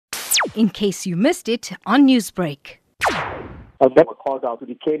in case you missed it on Newsbreak. We were called out to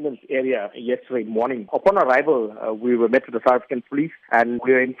the Canelands area yesterday morning. Upon arrival, we were met with the South African police and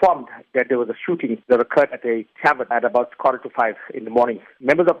we were informed that there was a shooting that occurred at a tavern at about 4:45 in the morning.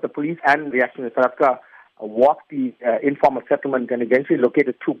 Members of the police and Reaction in South Africa walked the informal settlement and eventually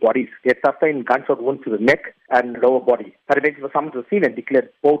located two bodies. They had sustained gunshot wounds to the neck and lower body. Paramedics were summoned to the scene and declared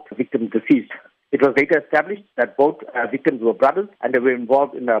both victims deceased. It was later established that both victims were brothers and they were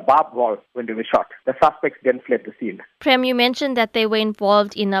involved in a bar brawl when they were shot. The suspects then fled the scene. Prem, you mentioned that they were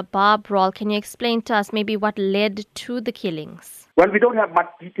involved in a bar brawl. Can you explain to us maybe what led to the killings? Well, we don't have much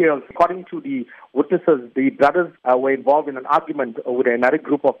details. According to the witnesses, the brothers were involved in an argument with another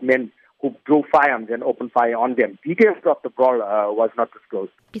group of men who drew firearms and opened fire on them. Details of the brawl was not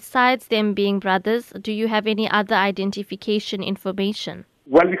disclosed. Besides them being brothers, do you have any other identification information?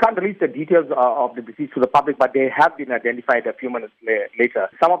 Well, we can't release the details of the deceased to the public, but they have been identified a few minutes later.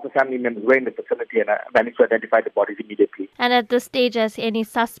 Some of the family members were in the vicinity and managed to identify the bodies immediately. And at this stage, has any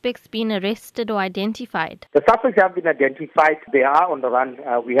suspects been arrested or identified? The suspects have been identified. They are on the run.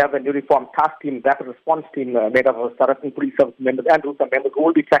 We have a uniformed task team, rapid response team made up of South African police service members and Rusa members who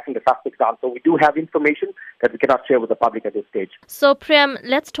will be tracking the suspects down. So we do have information that we cannot share with the public at this stage. So, Prem,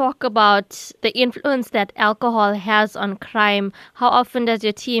 let's talk about the influence that alcohol has on crime. How often does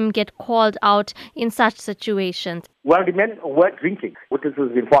your team get called out in such situations? Well, the men were drinking.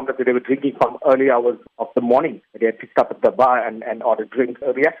 Witnesses informed us that they were drinking from early hours of the morning. They had picked up at the bar and ordered drinks.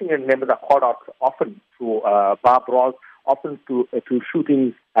 Reaction members are called out often to bar brawls, often to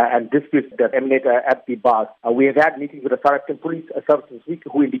shootings and disputes that emanate at the bars. We have had meetings with the South African Police Service this week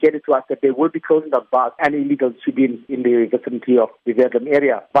who indicated to us that they will be closing down bars and illegals should be in the vicinity of the Verulam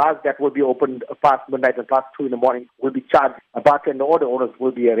area. Bars that will be opened past midnight and past 2 in the morning will be charged. A bartender or the owners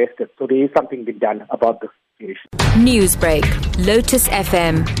will be arrested. So there is something being done about this situation. Newsbreak, Lotus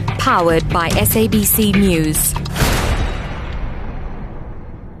FM, powered by SABC News.